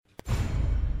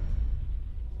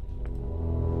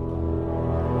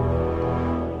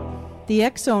The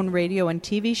X-Zone radio and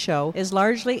TV show is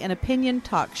largely an opinion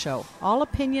talk show. All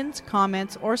opinions,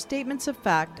 comments, or statements of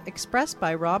fact expressed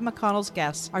by Rob McConnell's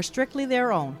guests are strictly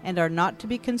their own and are not to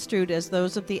be construed as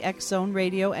those of the X-Zone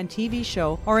radio and TV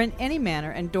show or in any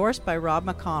manner endorsed by Rob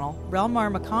McConnell,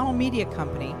 Relmar McConnell Media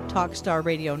Company, Talkstar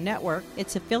Radio Network,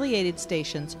 its affiliated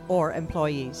stations, or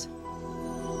employees.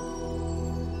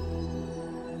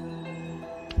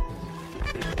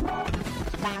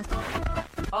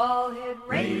 All Hit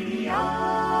Radio.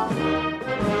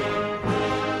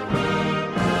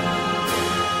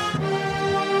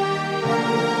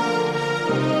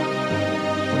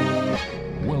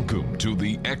 Welcome to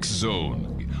the X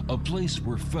Zone, a place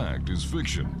where fact is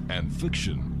fiction and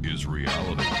fiction is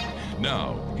reality.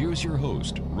 Now, here's your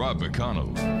host, Rob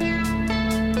McConnell.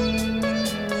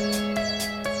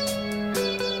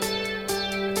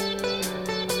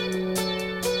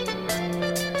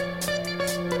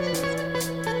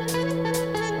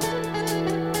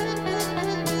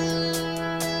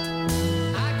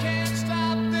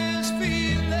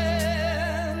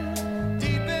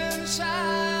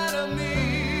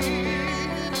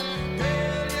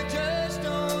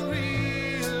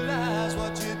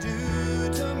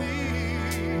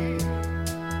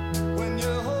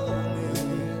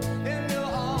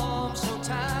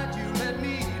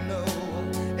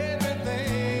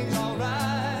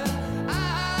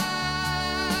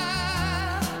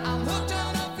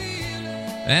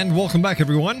 And welcome back,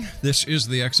 everyone. This is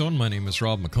the X-Zone. My name is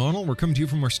Rob McConnell. We're coming to you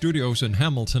from our studios in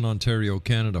Hamilton, Ontario,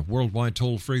 Canada. Worldwide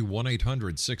toll-free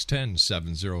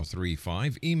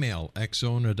 1-800-610-7035. Email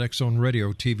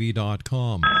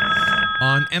xzone@xzoneradiotv.com.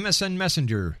 On MSN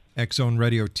Messenger,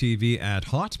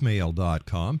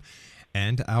 xzoneradiotv@hotmail.com.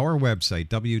 And our website,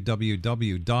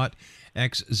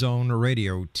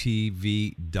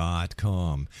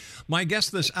 www.xzoneradiotv.com. My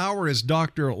guest this hour is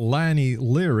Dr. LANI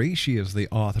LEARY. She is the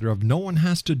author of No One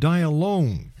Has to Die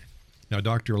Alone. Now,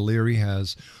 Dr. LEARY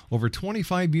has over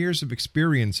 25 years of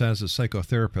experience as a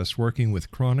psychotherapist working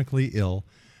with chronically ill,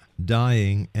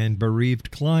 dying, and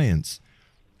bereaved clients.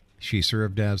 She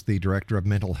served as the Director of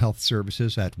Mental Health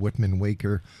Services at Whitman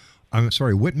Walker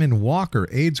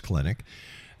AIDS Clinic,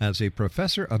 as a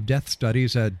professor of death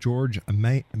studies at George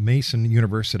Mason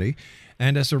University,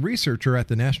 and as a researcher at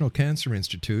the National Cancer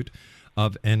Institute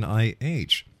of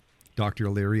NIH. Dr.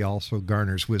 Leary also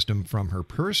garners wisdom from her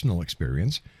personal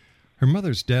experience, her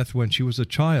mother's death when she was a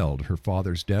child, her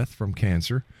father's death from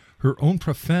cancer, her own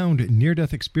profound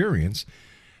near-death experience,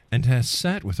 and has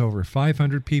sat with over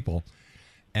 500 people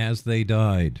as they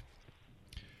died.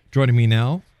 Joining me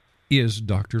now is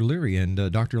Dr. Leary,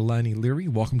 and Dr. LANI LEARY,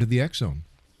 welcome to the X-Zone.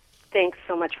 Thanks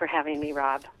so much for having me,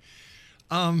 Rob.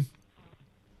 No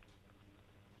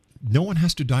One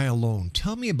Has to Die Alone.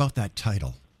 Tell me about that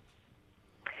title.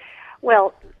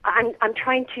 Well, I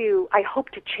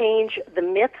hope to change the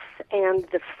myths and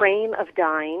the frame of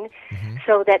dying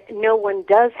so that no one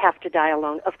does have to die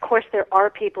alone. Of course, there are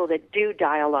people that do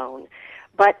die alone,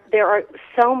 but there are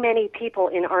so many people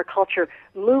in our culture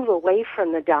move away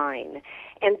from the dying.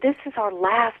 And this is our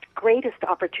last greatest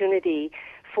opportunity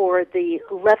for the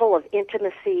level of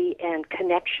intimacy and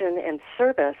connection and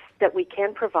service that we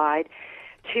can provide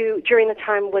during a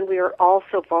time when we are all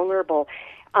so vulnerable.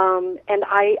 And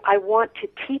I want to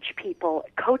teach people,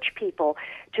 coach people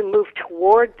to move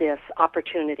toward this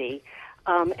opportunity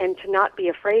and to not be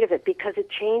afraid of it, because it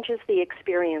changes the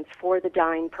experience for the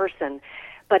dying person,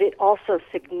 but it also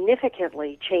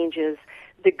significantly changes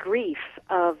the grief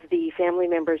of the family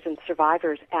members and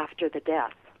survivors after the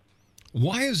death.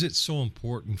 Why is it so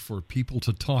important for people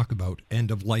to talk about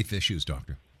end-of-life issues,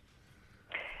 Doctor?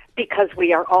 Because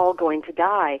we are all going to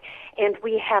die, and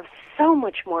we have so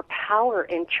much more power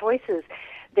and choices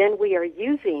than we are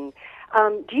using.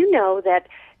 Do you know that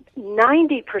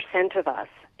 90% of us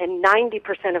and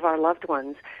 90% of our loved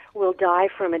ones will die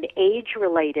from an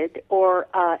age-related or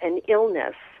an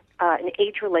illness, an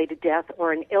age-related death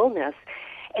or an illness,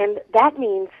 and that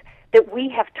means that we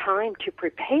have time to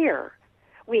prepare.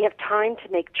 We have time to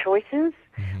make choices.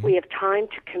 We have time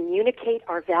to communicate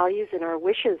our values and our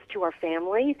wishes to our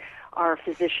family, our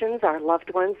physicians, our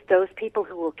loved ones, those people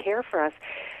who will care for us,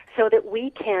 so that we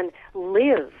can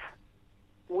live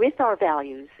with our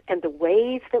values and the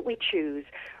ways that we choose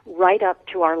right up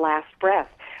to our last breath.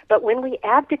 But when we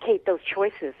abdicate those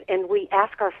choices and we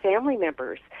ask our family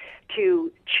members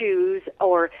to choose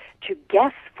or to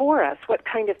guess for us what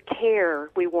kind of care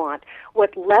we want,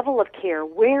 what level of care,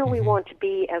 where we want to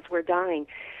be as we're dying,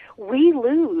 we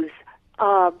lose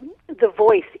the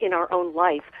voice in our own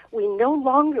life. We no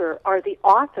longer are the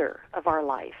author of our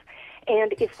life.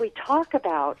 And if we talk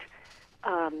about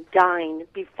dying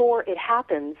before it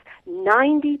happens,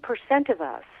 90% of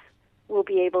us will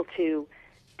be able to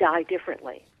die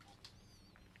differently.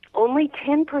 Only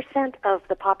 10% of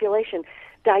the population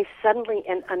dies suddenly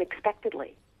and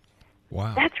unexpectedly.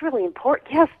 Wow. That's really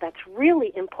important. Yes, that's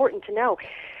really important to know.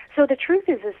 So the truth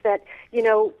is that,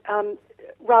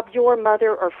 Rob, your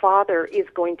mother or father is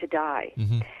going to die.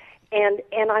 Mm-hmm.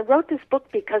 And I wrote this book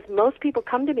because most people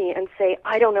come to me and say,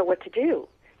 I don't know what to do.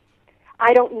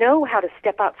 I don't know how to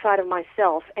step outside of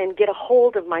myself and get a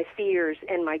hold of my fears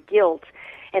and my guilt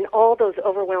and all those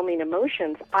overwhelming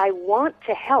emotions. I want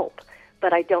to help,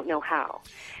 but I don't know how.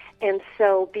 And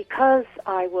so because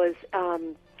I was,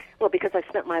 because I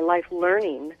spent my life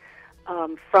learning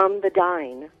from the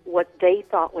dying what they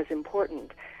thought was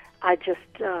important, I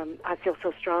feel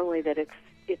so strongly that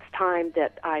it's time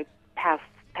that I pass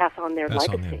on their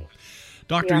legacy.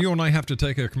 Doctor, you and I have to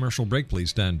take a commercial break. Please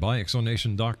stand by.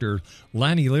 Exonation Dr.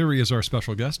 LANI Leary is our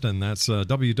special guest, and that's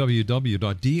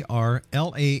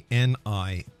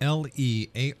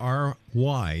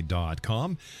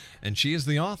www.drlanileary.com. And she is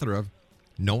the author of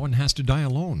No One Has to Die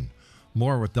Alone.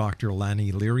 More with Dr.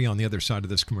 LANI Leary on the other side of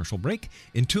this commercial break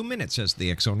in 2 minutes as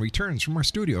the X Zone returns from our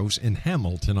studios in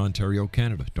Hamilton, Ontario,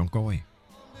 Canada. Don't go away.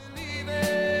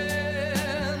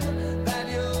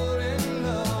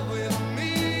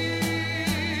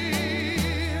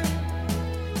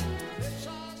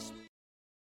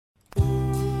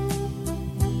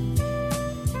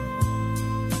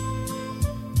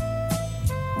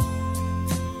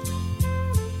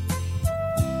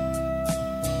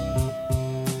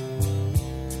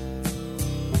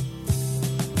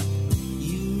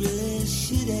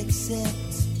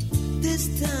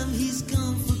 This time he's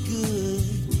gone for good.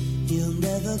 He'll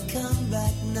never come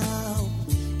back now,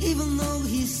 even though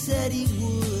he said he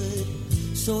would.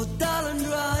 So darling,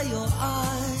 dry your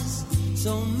eyes.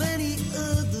 So many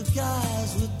other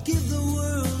guys would give the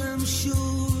world, I'm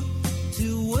sure,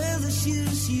 to wear the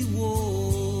shoes he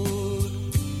wore.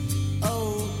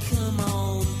 Oh, come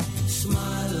on,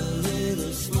 smile a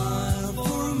little smile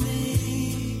for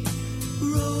me,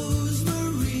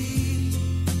 Rosemary.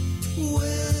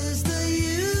 Where's the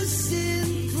use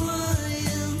in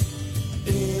crying?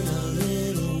 In a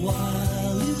little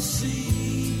while you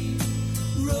see,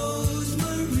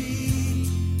 Rosemary,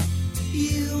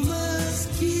 you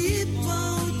must keep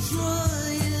on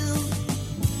trying.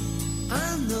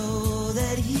 I know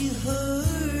that he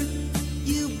hurt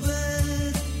you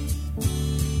bad.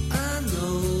 I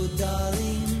know,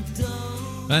 darling,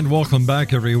 don't. And welcome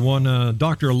back, everyone.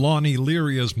 Dr. LANI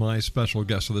Leary is my special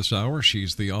guest of this hour.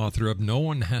 She's the author of No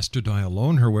One Has to Die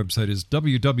Alone. Her website is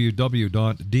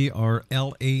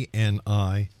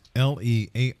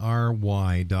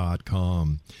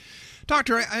www.drlanileary.com.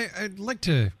 Doctor, I'd like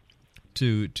to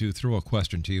throw a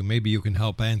question to you. Maybe you can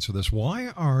help answer this.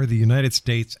 Why are the United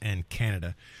States and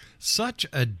Canada such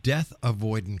a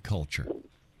death-avoidant culture?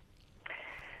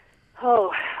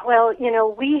 Oh, well,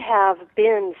 we have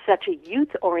been such a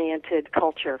youth-oriented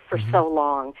culture for so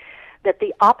long that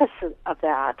the opposite of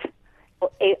that,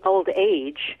 old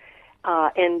age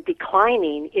and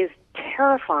declining, is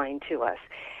terrifying to us.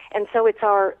 And so it's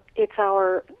our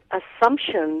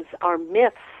assumptions, our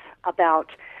myths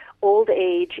about old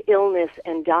age, illness,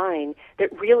 and dying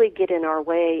that really get in our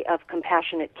way of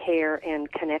compassionate care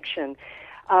and connection.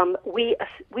 We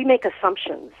make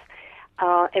assumptions.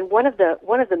 And one of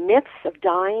the myths of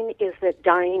dying is that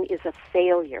dying is a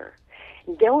failure.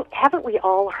 Haven't we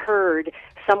all heard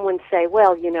someone say,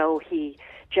 well, he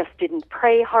just didn't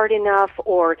pray hard enough,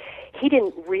 or he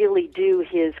didn't really do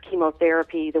his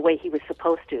chemotherapy the way he was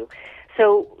supposed to.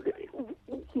 So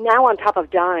now on top of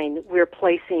dying, we're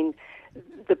placing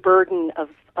the burden of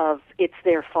it's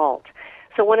their fault.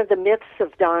 So one of the myths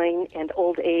of dying and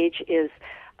old age is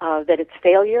that it's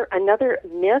failure. Another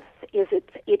myth is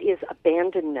it is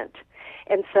abandonment.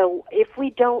 And so if we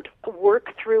don't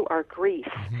work through our grief,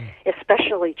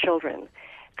 especially children,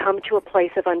 come to a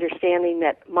place of understanding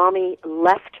that mommy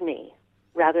left me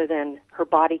rather than her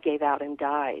body gave out and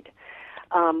died,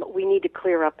 we need to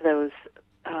clear up those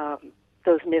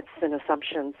myths and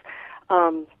assumptions.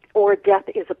 Or death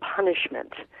is a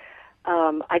punishment.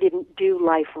 I didn't do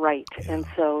life right, and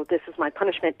so this is my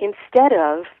punishment. Instead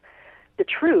of the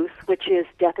truth, which is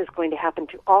death is going to happen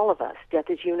to all of us. Death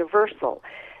is universal.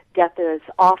 Death is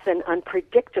often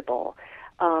unpredictable.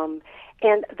 And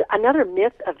another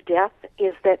myth of death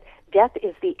is that death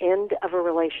is the end of a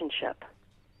relationship.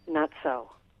 Not so.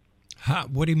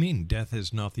 What do you mean death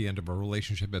is not the end of a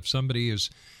relationship? If somebody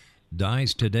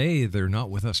dies today, they're not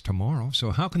with us tomorrow.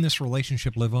 So how can this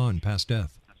relationship live on past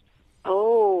death?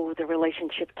 Oh, the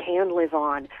relationship can live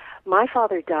on. My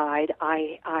father died.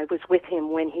 I was with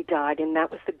him when he died, and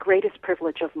that was the greatest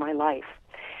privilege of my life.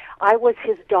 I was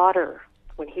his daughter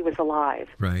when he was alive.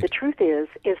 Right. The truth is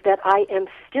that I am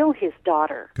still his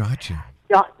daughter. Gotcha.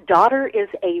 Daughter is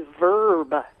a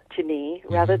verb to me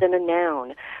rather than a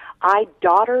noun. I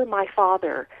daughter my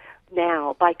father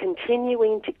now by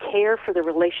continuing to care for the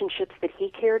relationships that he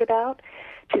cared about,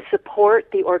 to support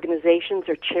the organizations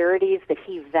or charities that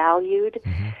he valued,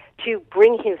 to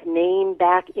bring his name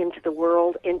back into the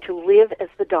world, and to live as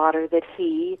the daughter that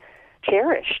he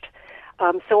cherished.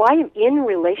 So I am in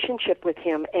relationship with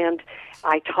him, and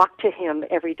I talk to him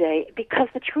every day, because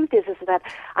the truth is that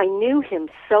I knew him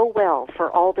so well for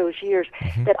all those years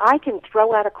that I can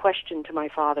throw out a question to my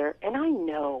father, and I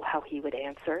know how he would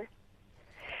answer.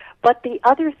 But the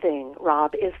other thing,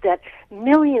 Rob, is that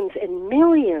millions and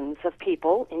millions of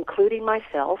people, including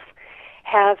myself,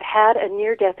 have had a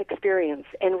near-death experience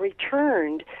and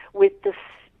returned with this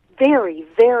very,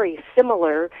 very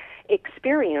similar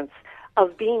experience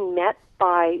of being met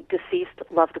by deceased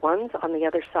loved ones on the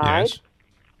other side, Yes.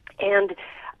 and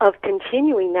of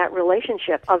continuing that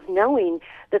relationship, of knowing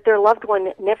that their loved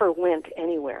one never went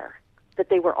anywhere, that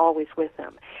they were always with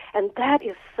them. And that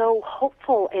is so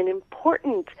hopeful and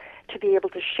important to be able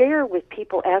to share with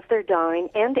people as they're dying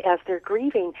and as they're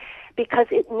grieving, because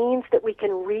it means that we can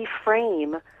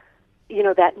reframe,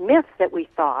 that myth that we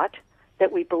thought,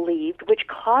 that we believed, which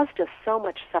caused us so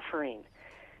much suffering,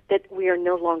 that we are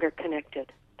no longer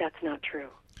connected. That's not true.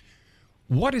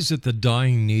 What is it the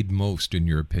dying need most, in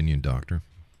your opinion, Doctor?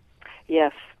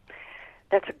 Yes,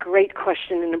 that's a great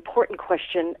question, an important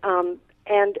question,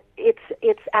 and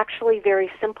it's actually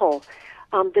very simple.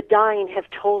 The dying have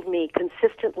told me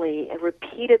consistently and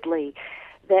repeatedly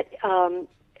that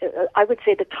I would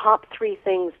say the top three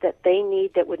things that they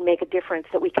need that would make a difference,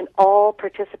 that we can all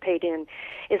participate in,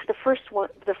 is the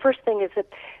first thing is that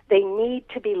they need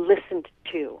to be listened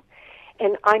to.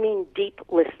 And I mean deep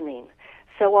listening.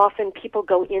 So often people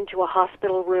go into a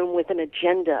hospital room with an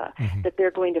agenda that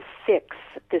they're going to fix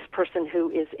this person who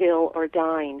is ill or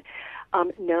dying.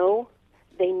 No,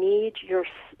 they need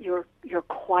your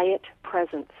quiet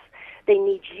presence. They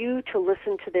need you to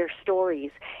listen to their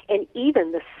stories, and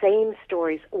even the same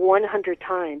stories 100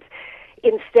 times,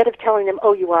 instead of telling them,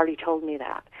 oh, you already told me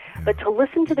that. But to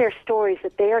listen to their stories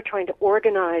that they are trying to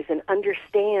organize and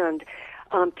understand,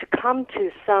 to come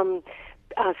to some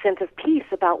sense of peace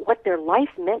about what their life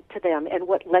meant to them and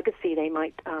what legacy they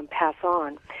might pass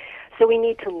on. So we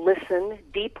need to listen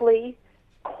deeply,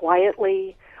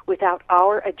 quietly, without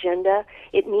our agenda.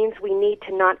 It means we need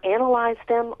to not analyze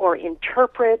them or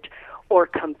interpret or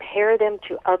compare them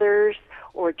to others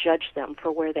or judge them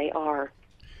for where they are.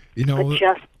 But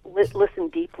just listen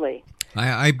deeply.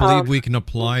 I believe we can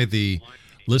apply the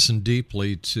listen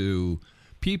deeply to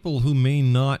people who may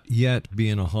not yet be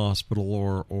in a hospital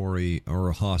or a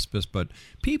hospice, but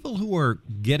people who are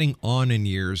getting on in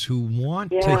years who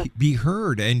want to be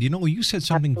heard. And you said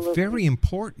something very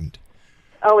important.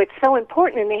 Oh, it's so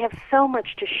important, and they have so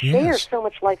much to share, so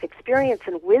much life experience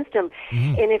and wisdom.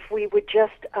 And if we would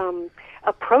just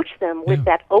approach them with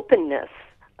that openness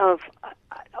of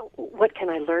what can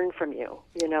I learn from you?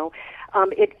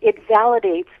 It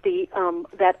validates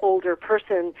that older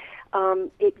person.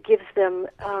 It gives them,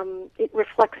 it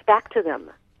reflects back to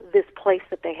them this place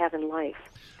that they have in life.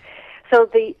 So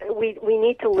we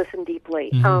need to listen deeply.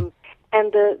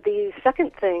 And the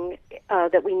second thing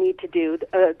that we need to do,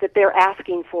 that they're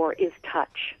asking for, is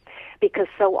touch. Because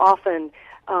so often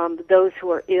those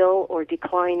who are ill or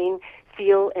declining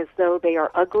feel as though they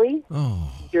are ugly,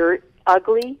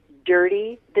 ugly,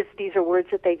 dirty. These are words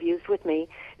that they've used with me,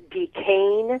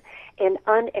 decaying, and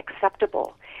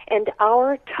unacceptable. And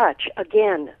our touch,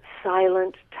 again,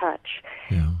 silent touch,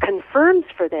 confirms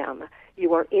for them,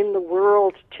 you are in the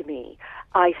world to me.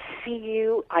 I see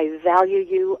you, I value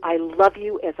you, I love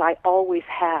you as I always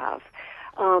have.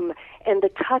 And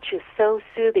the touch is so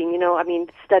soothing.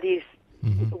 Studies,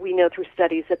 we know through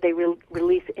studies that they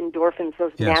release endorphins,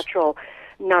 those natural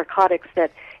narcotics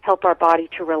that help our body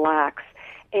to relax.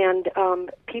 And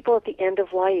people at the end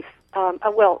of life,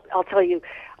 I'll tell you,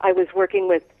 I was working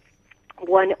with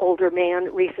one older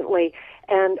man recently,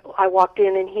 and I walked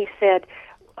in and he said,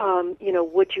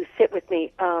 would you sit with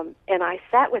me? And I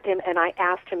sat with him and I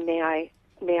asked him, may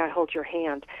I hold your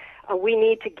hand? We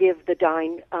need to give the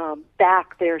dying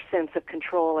back their sense of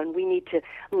control, and we need to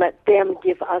let them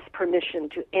give us permission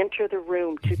to enter the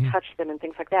room, to touch them and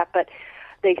things like that. But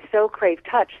they so crave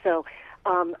touch, so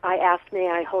I asked, may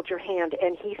I hold your hand?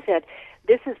 And he said,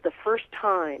 this is the first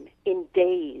time in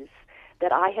days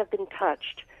that I have been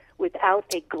touched without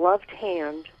a gloved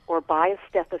hand or by a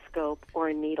stethoscope or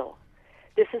a needle.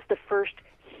 This is the first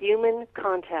human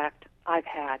contact I've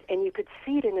had. And you could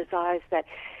see it in his eyes that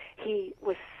he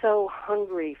was so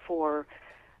hungry for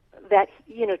that,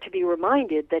 to be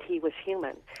reminded that he was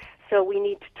human. So we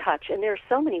need to touch. And there are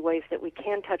so many ways that we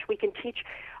can touch. We can teach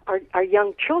our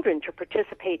young children to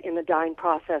participate in the dying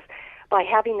process by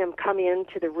having them come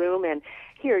into the room and,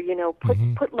 here,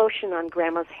 put lotion on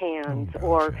Grandma's hands,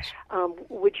 or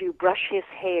would you brush his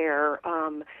hair?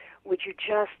 Would you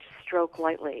just stroke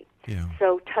lightly? Yeah.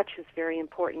 So touch is very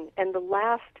important. And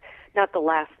not the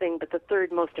last thing, but the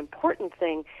third most important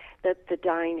thing that the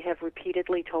dying have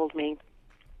repeatedly told me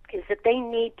is that they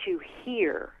need to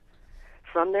hear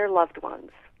from their loved ones,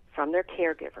 from their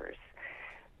caregivers,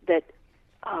 that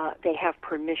they have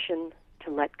permission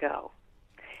to let go.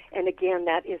 And again,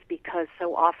 that is because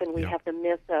so often we have the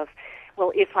myth of,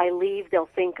 well, if I leave,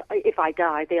 if I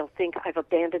die, they'll think I've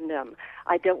abandoned them.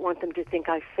 I don't want them to think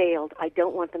I failed. I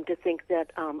don't want them to think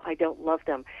that I don't love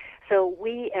them. So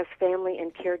we as family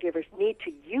and caregivers need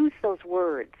to use those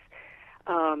words.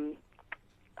 Dad,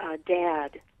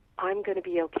 I'm going to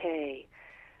be okay.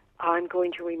 I'm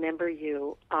going to remember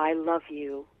you. I love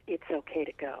you. It's okay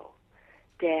to go.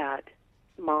 Dad,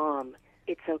 Mom,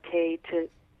 it's okay to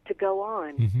go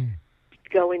on. Mm-hmm.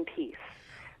 Go in peace.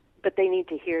 But they need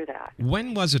to hear that.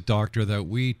 When was it, Doctor, that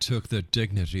we took the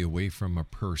dignity away from a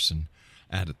person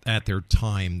at their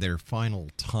time, their final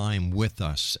time with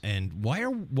us? And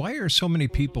why are so many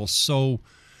people so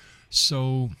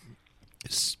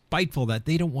spiteful that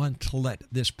they don't want to let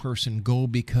this person go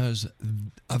because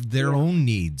of their own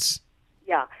needs?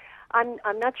 Yeah,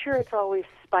 I'm not sure it's always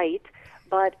spite,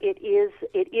 but it is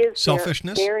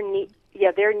selfishness. Their need.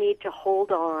 Yeah, their need to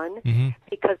hold on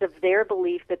because of their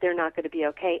belief that they're not going to be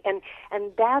okay. And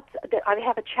I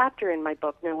have a chapter in my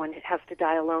book, No One Has to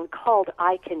Die Alone, called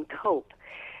I Can Cope,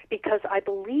 because I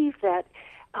believe that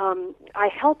I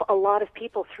help a lot of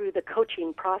people through the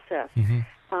coaching process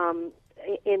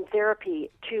in therapy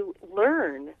to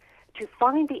learn to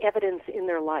find the evidence in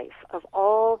their life of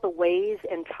all the ways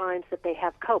and times that they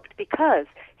have coped. Because,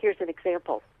 here's an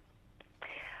example.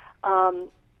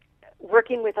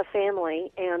 Working with a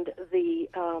family, and the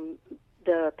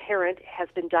parent has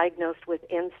been diagnosed with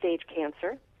end-stage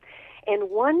cancer, and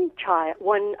one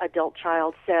adult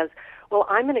child says, well,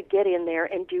 I'm going to get in there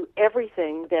and do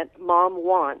everything that Mom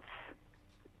wants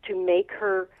to make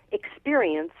her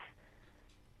experience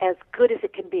as good as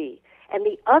it can be. And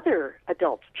the other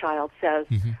adult child says,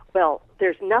 well,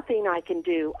 there's nothing I can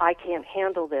do. I can't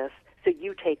handle this, so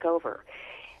you take over.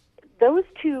 Those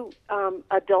two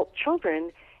adult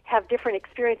children have different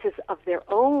experiences of their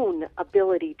own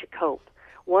ability to cope.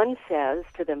 One says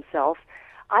to themselves,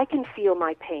 I can feel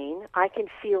my pain, I can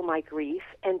feel my grief,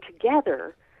 and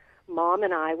together, Mom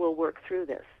and I will work through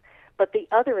this. But the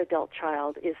other adult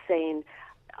child is saying,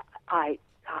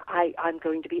 I'm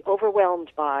going to be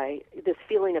overwhelmed by this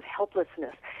feeling of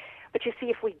helplessness. But you see,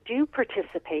 if we do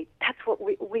participate, that's what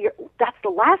that's the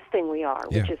last thing we are,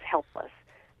 which is helpless.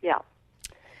 Yeah.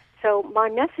 So my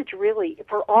message really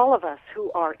for all of us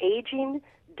who are aging,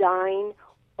 dying,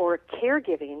 or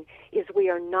caregiving is we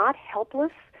are not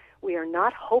helpless, we are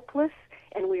not hopeless,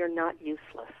 and we are not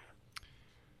useless.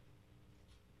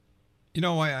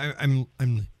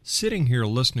 I'm sitting here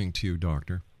listening to you,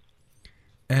 Doctor,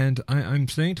 and I'm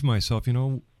saying to myself,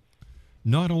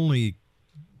 not only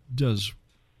does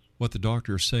what the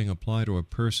doctor is saying apply to a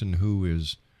person who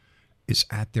is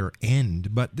at their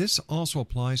end, but this also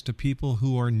applies to people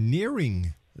who are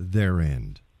nearing their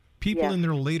end, people in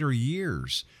their later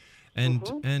years. And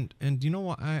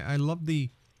I love the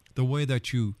way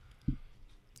that you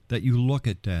look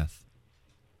at death.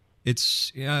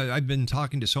 It's I've been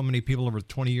talking to so many people over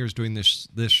 20 years doing this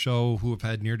show who have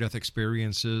had near-death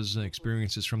experiences and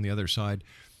experiences from the other side.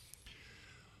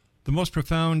 The most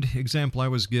profound example I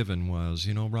was given was,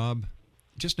 Rob,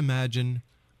 just imagine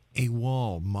a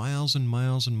wall miles and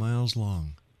miles and miles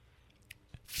long,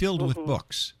 filled with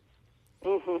books.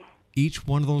 Each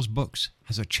one of those books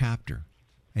has a chapter,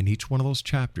 and each one of those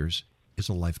chapters is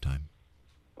a lifetime.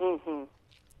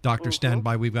 Doctor, stand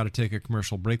by. We've got to take a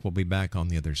commercial break. We'll be back on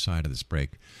the other side of this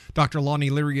break. Dr.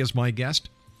 LANI LEARY is my guest.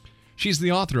 She's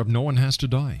the author of No One Has to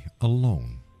Die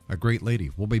Alone. A great lady.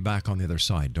 We'll be back on the other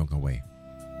side. Don't go away.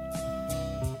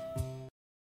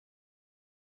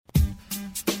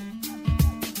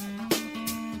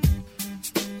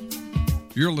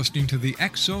 You're listening to the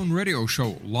X Zone Radio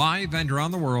Show, live and around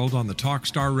the world on the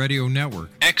Talkstar Radio Network,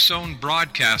 X Zone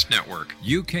Broadcast Network,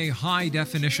 UK High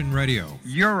Definition Radio,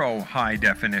 Euro High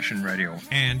Definition Radio,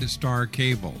 and Star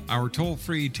Cable. Our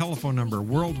toll-free telephone number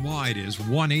worldwide is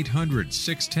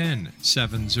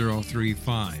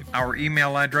 1-800-610-7035. Our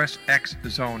email address,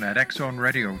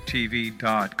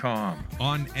 xzone@xzoneradiotv.com.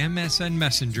 On MSN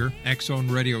Messenger,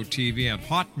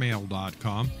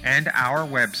 xzoneradiotv@hotmail.com, and our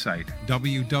website,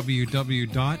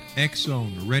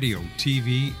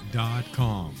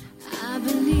 www.xzoneradiotv.com. I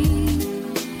believe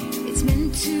it's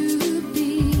meant to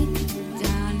be,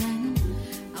 darling.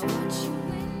 I want you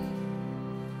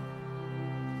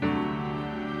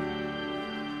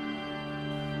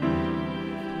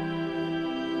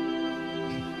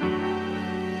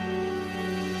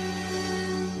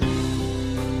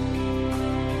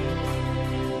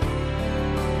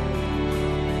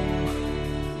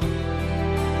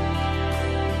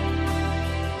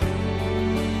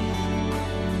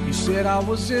Said I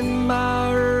was in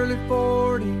my early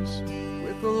 40s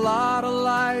with a lot of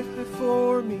life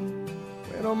before me,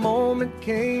 when a moment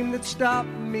came that stopped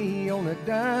me on a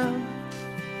dime.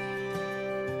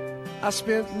 I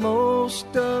spent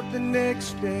most of the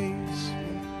next days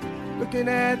looking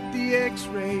at the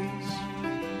x-rays,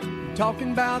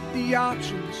 talking about the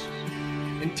options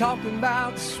and talking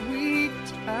about sweet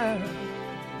time.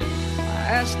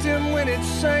 I asked him when it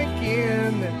sank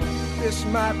in that this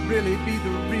might really be the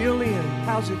real end.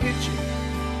 How's it hit you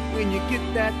when you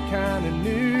get that kind of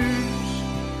news?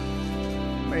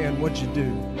 Man, what'd you do?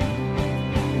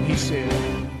 And he said,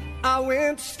 I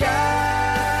went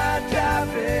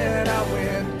skydiving, I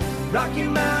went Rocky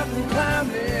Mountain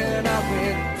climbing, I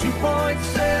went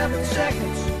 2.7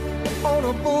 seconds on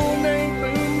a bull named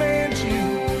Blue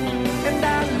Manchu, and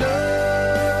I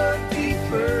looked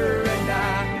deeper and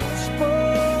I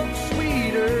spoke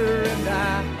sweeter and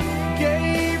I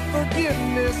gave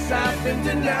forgiveness I've been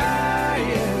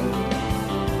denying.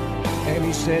 And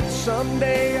he said,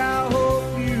 someday I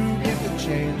hope you get the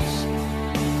chance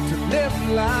to live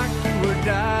like you were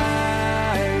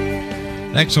dying.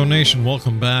 Exo Nation,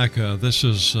 welcome back. This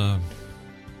is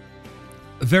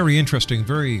very interesting,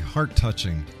 very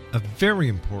heart-touching, a very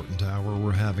important hour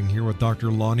we're having here with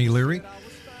Dr. LANI LEARY.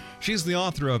 She's the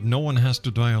author of No One Has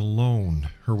to Die Alone.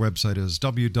 Her website is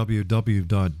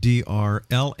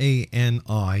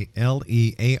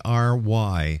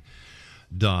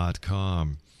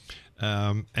www.drlanileary.com.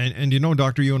 And you know,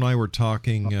 Doctor, you and I were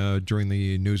talking during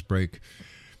the news break.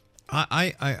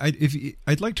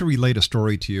 I'd like to relate a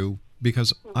story to you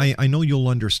because I know you'll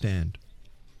understand.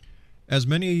 As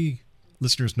many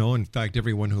listeners know, in fact,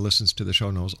 everyone who listens to the show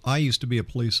knows, I used to be a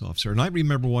police officer. And I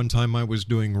remember one time I was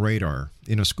doing radar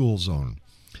in a school zone.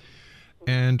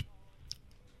 And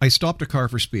I stopped a car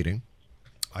for speeding.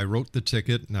 I wrote the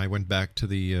ticket and I went back to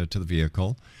the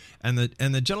vehicle. And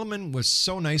the gentleman was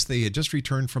so nice. They had just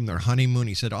returned from their honeymoon.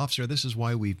 He said, "Officer, this is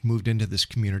why we've moved into this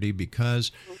community,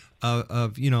 because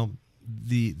of you know,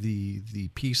 the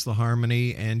peace, the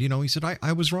harmony." And, you know, he said,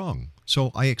 I was wrong.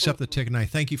 So I accept the ticket and I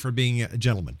thank you for being a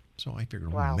gentleman. So I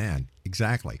figured, wow. Oh, man,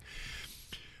 exactly.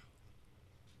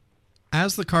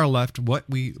 As the car left, what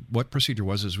procedure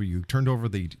was is you turned over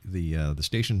the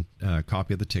station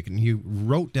copy of the ticket and you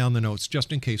wrote down the notes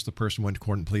just in case the person went to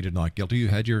court and pleaded not guilty. You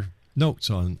had your notes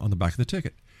on the back of the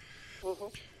ticket.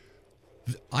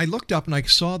 I looked up and I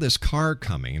saw this car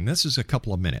coming, and this is a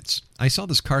couple of minutes. I saw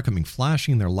this car coming,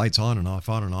 flashing their lights on and off,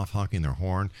 honking their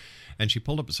horn. And she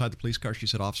pulled up beside the police car. She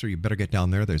said, "Officer, you better get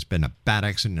down there. There's been a bad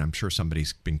accident. I'm sure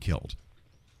somebody's been killed."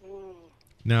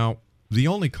 Now, the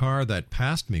only car that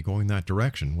passed me going that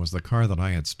direction was the car that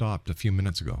I had stopped a few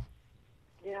minutes ago.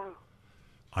 Yeah.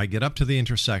 I get up to the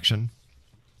intersection.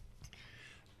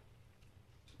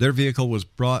 Their vehicle was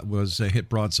hit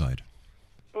broadside.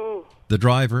 The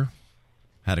driver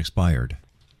had expired.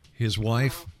 His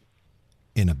wife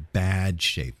in a bad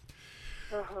shape.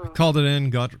 I called it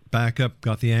in, got backup,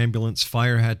 got the ambulance.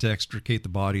 Fire had to extricate the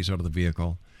bodies out of the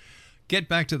vehicle. Get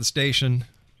back to the station,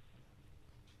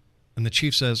 and the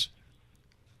chief says,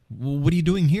 "Well, what are you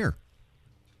doing here?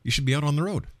 You should be out on the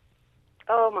road."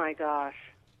 Oh my gosh.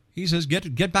 He says,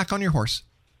 "Get back on your horse."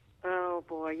 Oh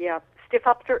boy, yeah. Stiff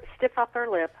up their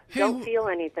lip. Hey, don't feel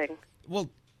anything. Well,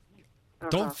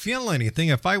 don't feel anything.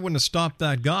 If I wouldn't have stopped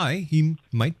that guy, he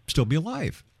might still be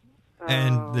alive.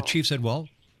 And the chief said, "Well,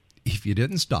 if you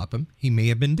didn't stop him, he may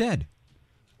have been dead."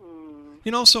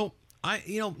 You know, so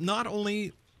not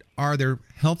only are there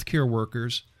healthcare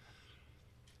workers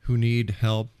who need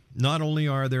help, not only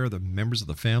are there the members of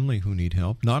the family who need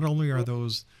help, not only are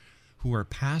those who are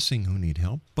passing who need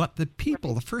help, but the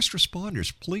people, the first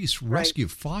responders, police, rescue,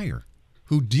 fire,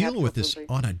 who deal with this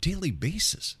Absolutely. on a daily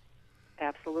basis.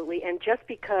 Absolutely. And just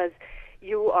because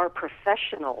you are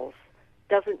professionals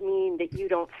doesn't mean that you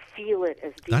don't feel it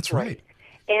as deeply. That's right.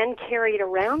 And carry it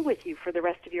around with you for the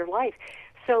rest of your life.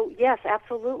 So, yes,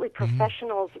 absolutely,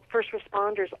 professionals, first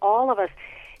responders, all of us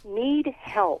need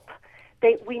help.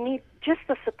 We need just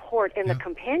the support and the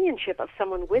companionship of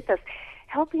someone with us,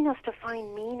 helping us to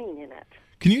find meaning in it.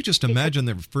 Can you just imagine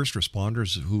the first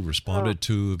responders who responded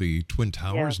to the Twin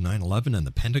Towers, 9/11, and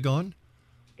the Pentagon?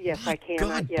 Yes, I can.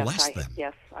 God bless them.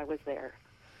 Yes, I was there.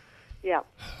 Yeah.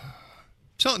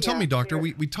 Tell me, Doctor.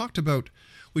 We talked about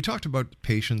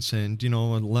patients, and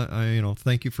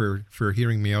thank you for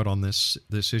hearing me out on this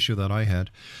issue that I had.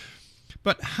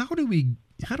 But how do we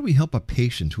help a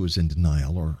patient who is in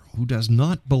denial or who does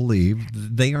not believe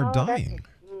they are dying?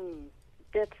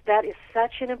 That is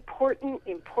such an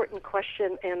important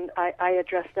question, and I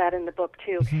address that in the book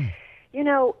too. You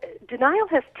know, denial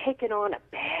has taken on a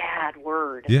bad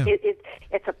word. Yeah.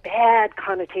 It's a bad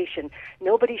connotation.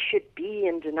 Nobody should be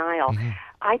in denial.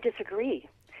 I disagree.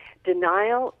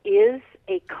 Denial is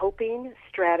a coping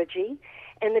strategy,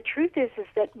 and the truth is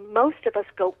that most of us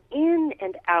go in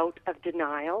and out of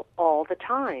denial all the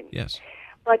time. Yes.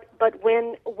 But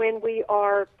when we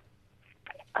are,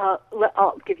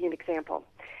 I'll give you an example.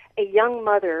 A young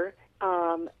mother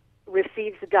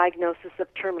receives a diagnosis of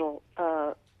terminal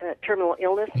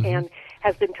illness and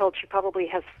has been told she probably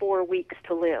has 4 weeks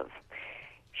to live.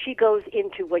 She goes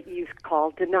into what you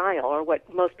call denial, or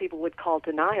what most people would call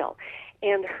denial.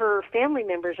 And her family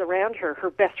members around her, her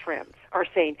best friends, are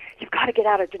saying, "You've got to get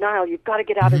out of denial. You've got to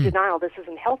get out of denial. This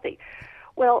isn't healthy."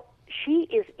 Well, she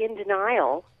is in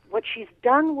denial. What she's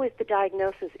done with the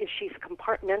diagnosis is she's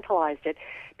compartmentalized it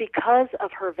because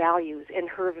of her values. And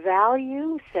her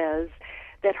value says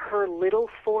that her little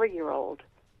 4-year-old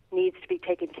needs to be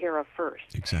taken care of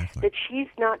first. Exactly. That she's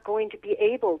not going to be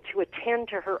able to attend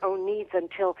to her own needs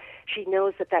until she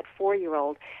knows that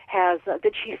 4-year-old has,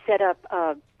 that she set up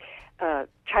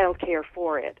child care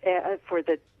for it, for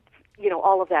the,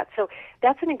 all of that. So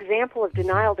that's an example of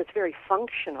denial that's very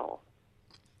functional.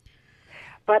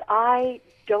 But I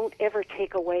don't ever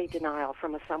take away denial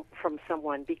from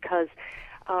someone because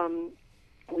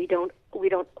we don't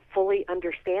fully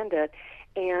understand it,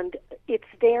 and it's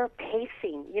their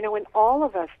pacing, and all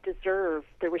of us deserve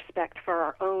the respect for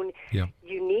our own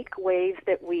unique ways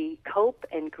that we cope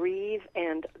and grieve,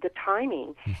 and the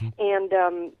timing. And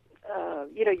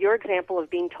your example of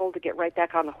being told to get right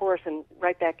back on the horse and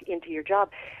right back into your job,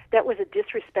 that was a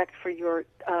disrespect for your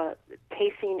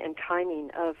pacing and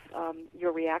timing of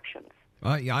your reactions.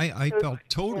 I felt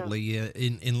totally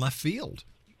in left field.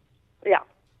 Yeah,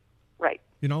 right.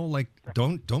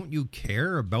 Don't you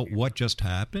care about what just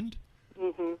happened?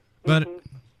 But,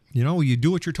 you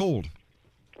do what you're told.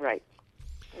 Right.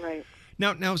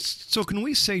 Now, so can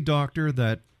we say, Doctor,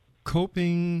 that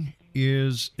coping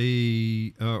is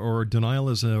or denial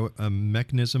is a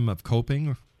mechanism of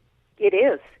coping? It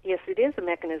is. Yes, it is a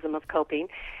mechanism of coping.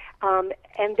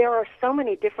 And there are so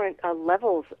many different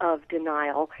levels of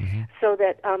denial, so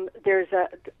that there's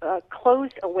a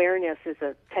closed awareness is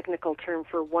a technical term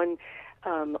for one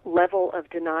level of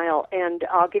denial. And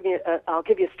I'll give you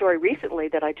a story recently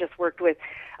that I just worked with,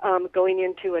 going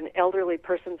into an elderly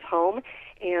person's home,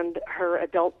 and her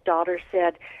adult daughter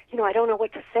said, "I don't know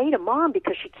what to say to Mom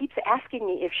because she keeps asking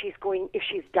me if she's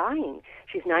dying."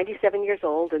 She's 97 years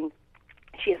old, and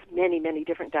she has many, many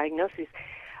different diagnoses,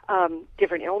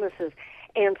 different illnesses.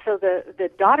 And so the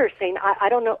daughter's saying, I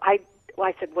don't know. I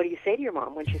said, "What do you say to your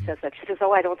mom when she says that?" She says,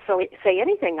 "Oh, I don't say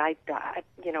anything. I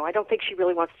don't think she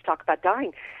really wants to talk about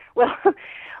dying." Well,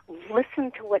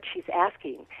 listen to what she's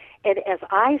asking. And as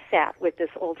I sat with this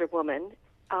older woman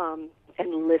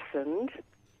and listened,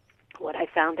 what I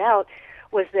found out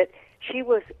was that she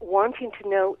was wanting to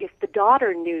know if the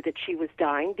daughter knew that she was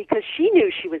dying, because she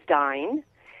knew she was dying.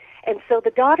 And so the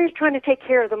daughter's trying to take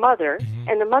care of the mother,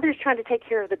 and the mother's trying to take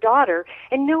care of the daughter,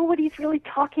 and nobody's really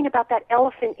talking about that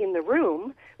elephant in the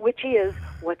room, which is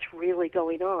what's really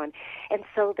going on. And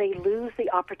so they lose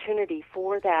the opportunity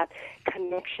for that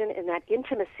connection and that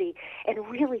intimacy, and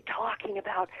really talking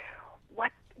about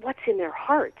what's in their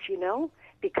hearts,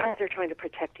 because they're trying to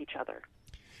protect each other.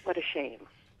 What a shame.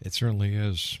 It certainly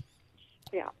is.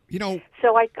 Yeah.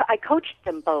 So I coached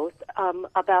them both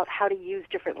about how to use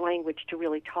different language to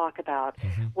really talk about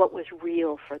what was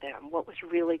real for them, what was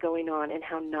really going on, and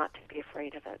how not to be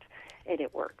afraid of it. And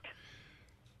it worked.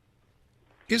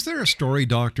 Is there a story,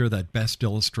 Doctor, that best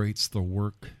illustrates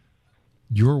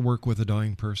your work with a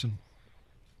dying person?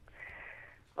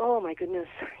 Oh, my goodness.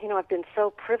 I've been so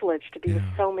privileged to be with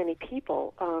so many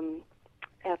people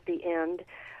at the end.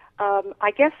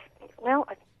 I guess, well,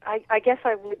 I guess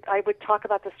I would talk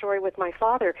about the story with my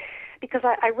father, because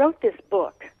I wrote this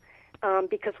book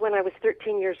because when I was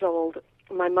 13 years old,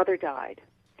 my mother died,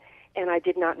 and I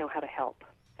did not know how to help.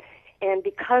 And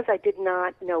because I did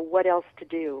not know what else to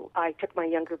do, I took my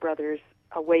younger brothers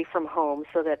away from home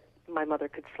so that my mother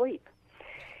could sleep.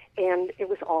 And it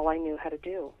was all I knew how to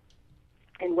do.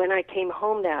 And when I came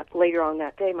home later on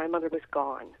that day, my mother was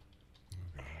gone.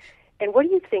 And what do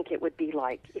you think it would be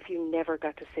like if you never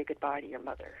got to say goodbye to your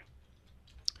mother?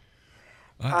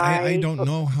 I don't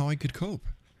know how I could cope.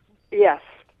 Yes.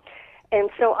 And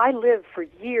so I lived for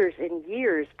years and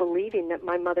years believing that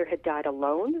my mother had died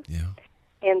alone,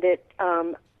 and that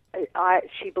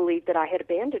she believed that I had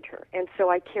abandoned her. And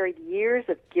so I carried years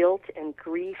of guilt and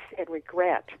grief and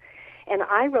regret. And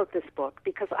I wrote this book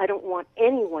because I don't want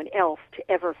anyone else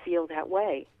to ever feel that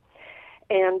way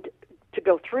and to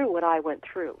go through what I went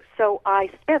through. So I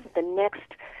spent the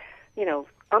next,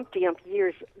 umpty-ump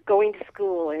years going to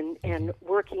school and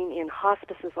working in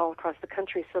hospices all across the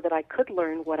country so that I could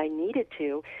learn what I needed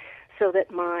to, so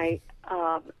that my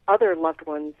other loved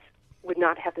ones would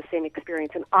not have the same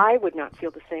experience and I would not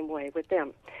feel the same way with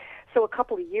them. So a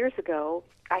couple of years ago,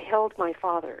 I held my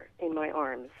father in my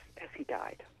arms as he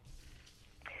died.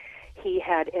 He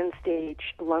had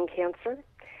end-stage lung cancer,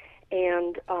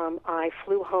 and I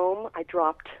flew home. I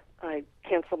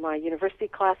canceled my university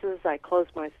classes. I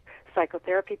closed my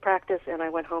psychotherapy practice, and I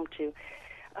went home to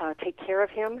take care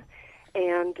of him.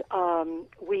 And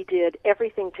we did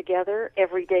everything together.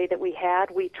 Every day that we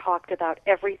had, we talked about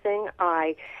everything.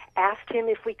 I asked him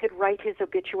if we could write his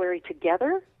obituary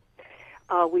together.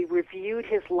 We reviewed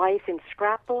his life in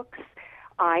scrapbooks.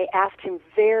 I asked him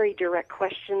very direct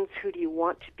questions. Who do you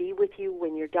want to be with you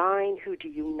when you're dying? Who do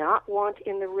you not want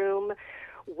in the room?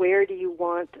 Where do you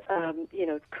want,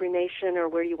 cremation, or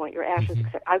where do you want your ashes?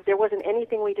 There wasn't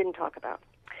anything we didn't talk about.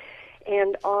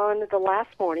 And on the last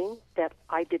morning that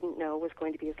I didn't know was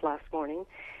going to be his last morning,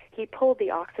 he pulled the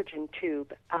oxygen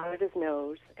tube out of his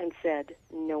nose and said,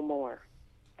 "No more."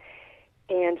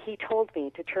 And he told me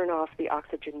to turn off the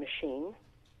oxygen machine,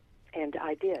 and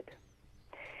I did.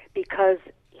 Because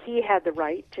he had the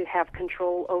right to have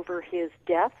control over his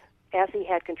death as he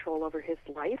had control over his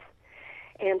life.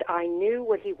 And I knew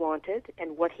what he wanted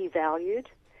and what he valued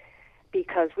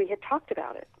because we had talked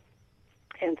about it.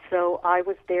 And so I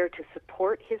was there to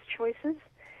support his choices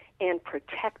and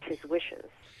protect his wishes.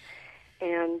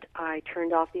 And I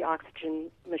turned off the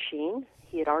oxygen machine.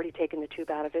 He had already taken the tube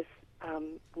out of his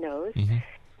nose.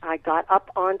 I got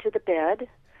up onto the bed.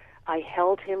 I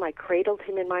held him. I cradled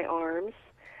him in my arms.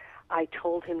 I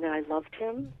told him that I loved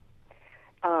him,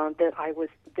 that I was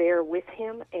there with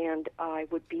him, and I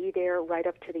would be there right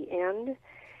up to the end,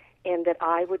 and that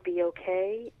I would be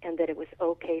okay, and that it was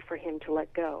okay for him to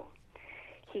let go.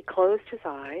 He closed his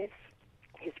eyes.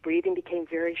 His breathing became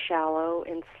very shallow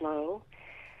and slow,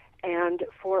 and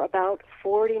for about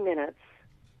 40 minutes,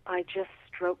 I just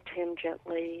stroked him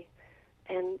gently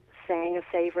and sang a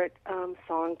favorite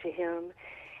song to him.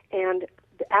 And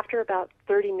after about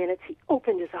 30 minutes, he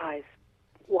opened his eyes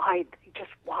wide,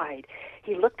 just wide.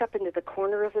 He looked up into the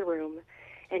corner of the room,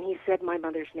 and he said my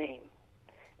mother's name.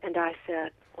 And I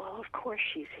said, "Well, of course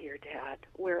she's here, Dad.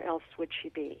 Where else would she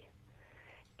be?"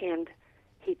 And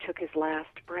he took his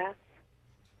last breath,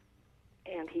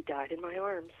 and he died in my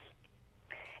arms.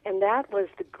 And that was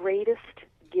the greatest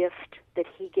gift that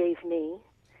he gave me,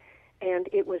 and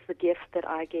it was the gift that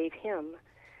I gave him,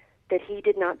 that he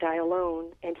did not die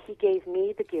alone, and he gave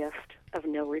me the gift of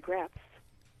no regrets.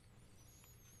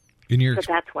 So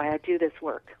that's why I do this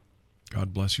work.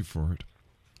 God bless you for it.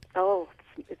 Oh,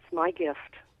 it's my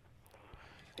gift.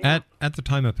 Yeah. At the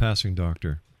time of passing,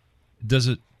 Doctor,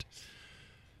 do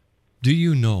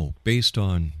you know, based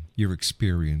on your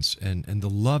experience and the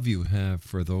love you have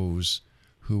for those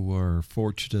who are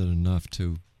fortunate enough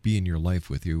to be in your life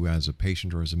with you as a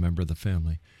patient or as a member of the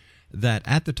family, that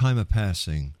at the time of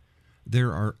passing,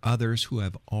 there are others who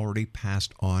have already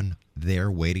passed on there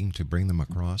waiting to bring them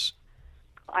across?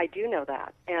 I do know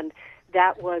that. And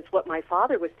that was what my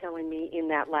father was telling me in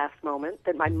that last moment,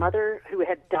 that my mother, who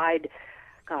had died,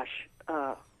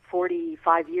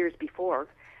 45 years before,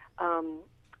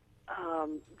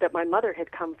 that my mother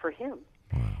had come for him.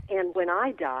 Wow. And when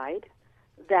I died,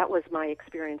 that was my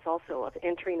experience also of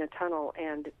entering a tunnel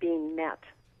and being met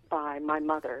by my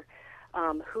mother,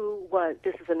 who was,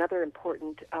 this is another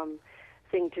important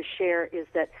thing to share, is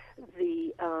that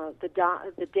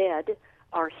the dead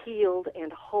are healed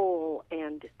and whole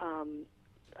and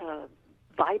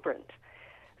vibrant.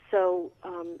 So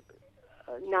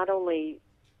not only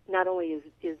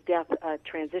is death a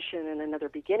transition and another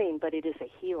beginning, but it is a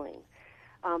healing.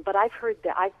 But I've heard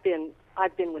that I've been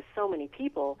with so many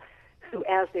people who,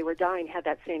 as they were dying, had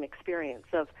that same experience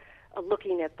of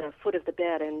looking at the foot of the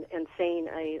bed and saying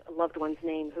a loved one's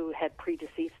name who had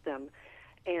predeceased them.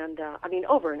 And,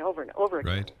 over and over and over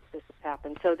again, Right. This has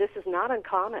happened. So this is not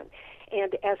uncommon.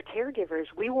 And as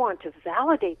caregivers, we want to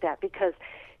validate that, because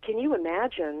can you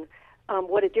imagine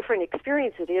what a different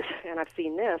experience it is, and I've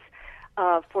seen this,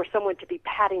 for someone to be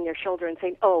patting their shoulder and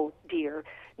saying, "Oh, dear,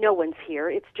 no one's here.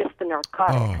 It's just the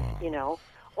narcotics,"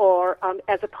 Or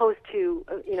as opposed to,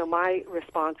 my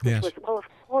response, which Yes. was, "Well, of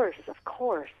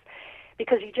course,"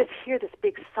 because you just hear this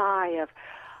big sigh of,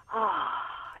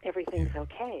 everything's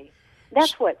okay.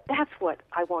 That's what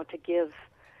I want to give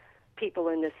people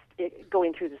in this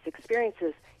going through this experience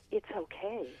is, it's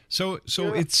okay. So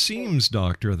it seems,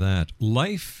 Doctor, that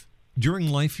during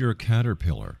life you're a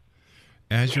caterpillar.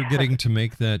 As you're getting to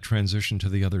make that transition to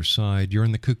the other side, you're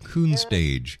in the cocoon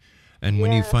stage, and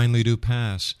when you finally do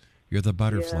pass, you're the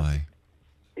butterfly.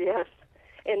 Yes.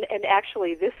 And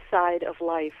actually, this side of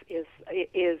life is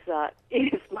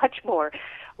much more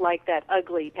like that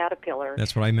ugly caterpillar.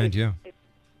 That's what I meant, yeah.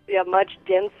 A much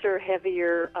denser,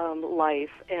 heavier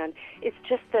life, and it's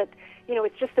just that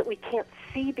we can't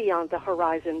see beyond the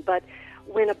horizon. But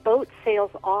when a boat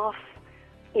sails off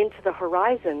into the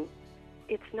horizon,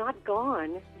 it's not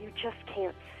gone. You just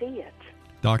can't see it.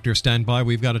 Doctor, stand by.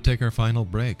 We've got to take our final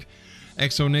break.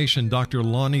 Exonation, Dr.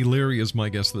 LANI LEARY is my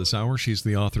guest this hour. She's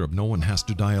the author of No One Has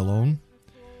to Die Alone.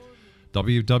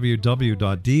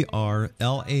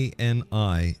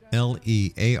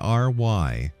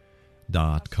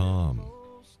 www.drlanileary.com.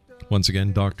 Once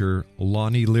again, Dr.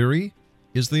 LANI LEARY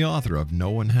is the author of No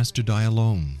One Has to Die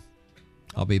Alone.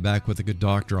 I'll be back with a good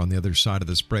doctor on the other side of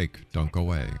this break. Don't go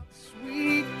away.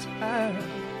 Sweet time.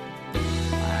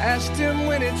 I asked him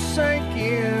when it sank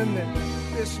in that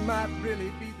this might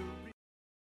really be the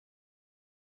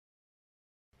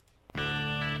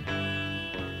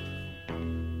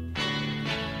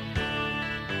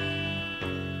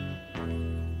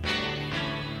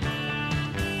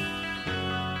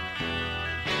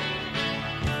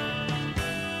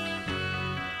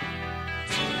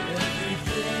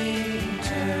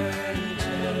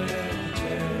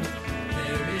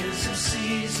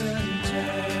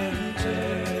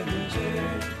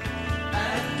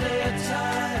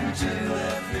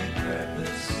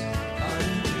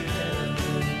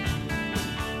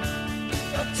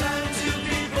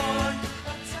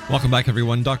Welcome back,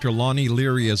 everyone. Dr. LANI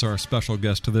LEARY is our special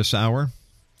guest to this hour.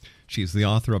 She's the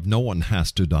author of No One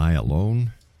Has to Die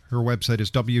Alone. Her website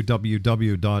is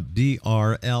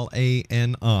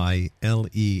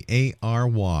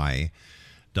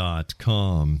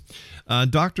www.drlanileary.com.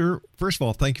 Doctor, first of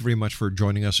all, thank you very much for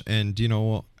joining us. And,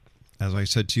 as I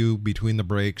said to you between the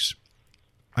breaks,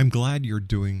 I'm glad you're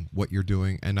doing what you're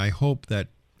doing. And I hope that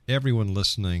everyone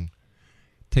listening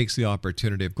takes the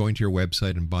opportunity of going to your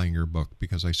website and buying your book,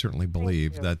 because I certainly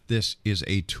believe that this is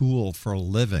a tool for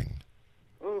living.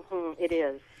 Mm-hmm. It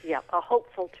is, a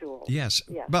hopeful tool. Yes,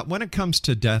 but when it comes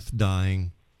to death,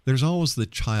 dying, there's always the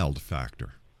child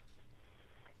factor.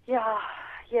 Yeah,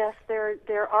 yes,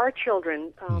 there are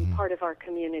children part of our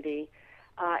community,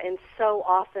 and so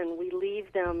often we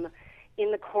leave them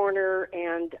in the corner,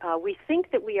 and we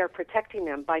think that we are protecting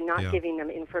them by not giving them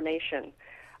information.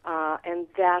 And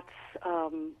that's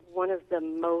one of the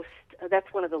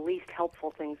least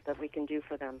helpful things that we can do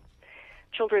for them.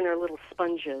 Children are little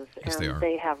sponges, and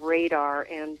they have radar,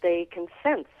 and they can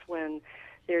sense when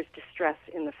there's distress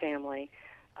in the family.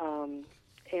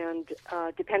 And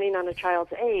depending on a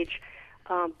child's age,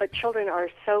 but children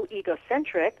are so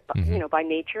egocentric, by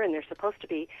nature, and they're supposed to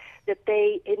be, that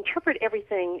they interpret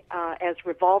everything as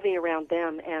revolving around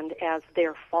them and as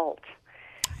their fault.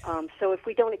 So if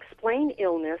we don't explain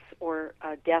illness or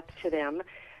death to them,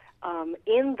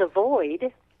 in the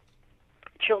void,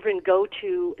 children go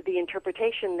to the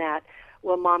interpretation that,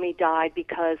 well, Mommy died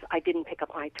because I didn't pick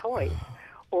up my toys.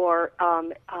 Or,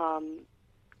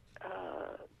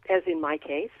 as in my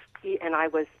case, and I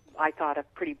thought a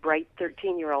pretty bright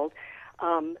 13-year-old,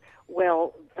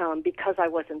 because I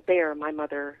wasn't there, my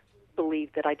mother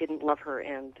believed that I didn't love her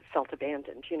and felt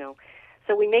abandoned,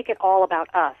 So we make it all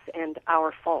about us and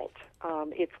our fault.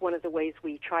 It's one of the ways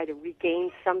we try to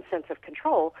regain some sense of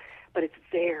control, but it's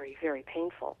very, very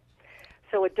painful.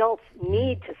 So adults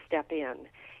need to step in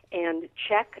and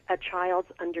check a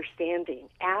child's understanding.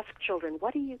 Ask children,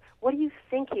 what are you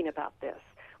thinking about this?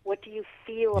 What do you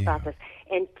feel about this?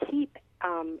 And keep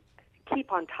on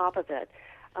top of it.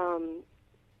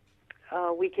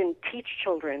 We can teach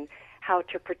children how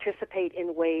to participate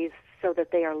in ways so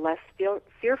that they are less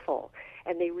fearful,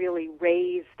 and they really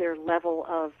raise their level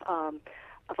of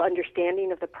of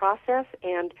understanding of the process,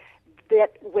 and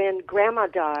that when Grandma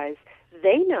dies,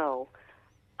 they know,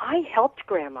 I helped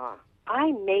Grandma.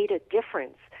 I made a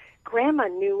difference. Grandma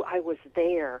knew I was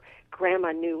there.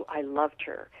 Grandma knew I loved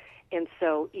her. And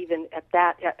so even at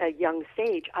a young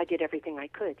stage, I did everything I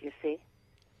could, you see.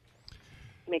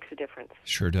 Makes a difference.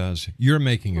 Sure does. You're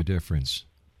making a difference.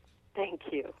 Thank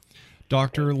you.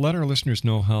 Doctor, let our listeners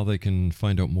know how they can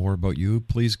find out more about you.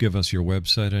 Please give us your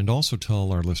website and also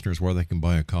tell our listeners where they can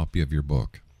buy a copy of your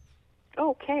book.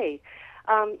 Okay.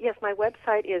 Yes, my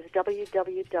website is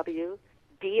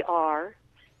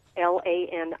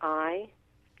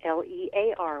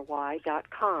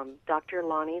www.drlanileary.com, Dr.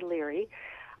 Lonnie Leary.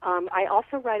 I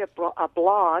also write a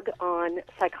blog on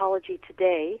Psychology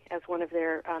Today as one of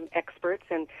their experts,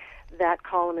 and that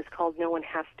column is called No One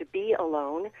Has to Be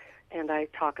Alone, and I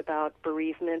talk about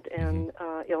bereavement and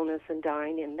illness and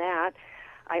dying in that.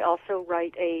 I also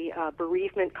write a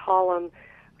bereavement column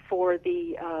for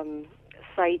the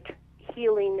site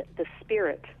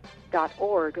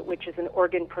healingthespirit.org, which is an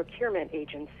organ procurement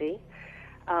agency.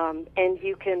 And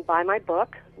you can buy my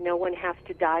book, No One Has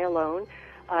to Die Alone,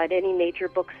 at any major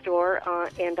bookstore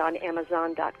and on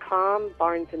Amazon.com,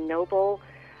 Barnes & Noble,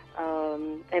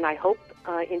 and I hope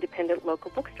independent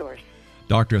local bookstores.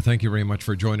 Doctor, thank you very much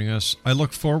for joining us. I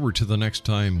look forward to the next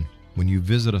time when you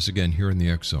visit us again here in the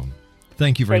X Zone.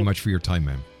 Thank you very much for your time,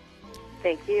 ma'am.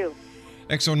 Thank you.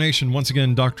 X Zone Nation, once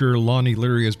again, Dr. Lonnie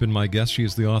Leary has been my guest. She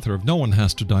is the author of No One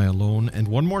Has to Die Alone. And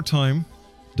one more time,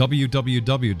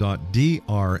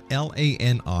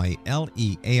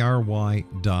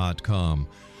 www.drlanileary.com.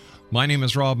 My name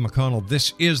is Rob McConnell.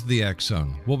 This is the X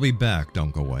Zone. We'll be back.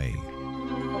 Don't go away.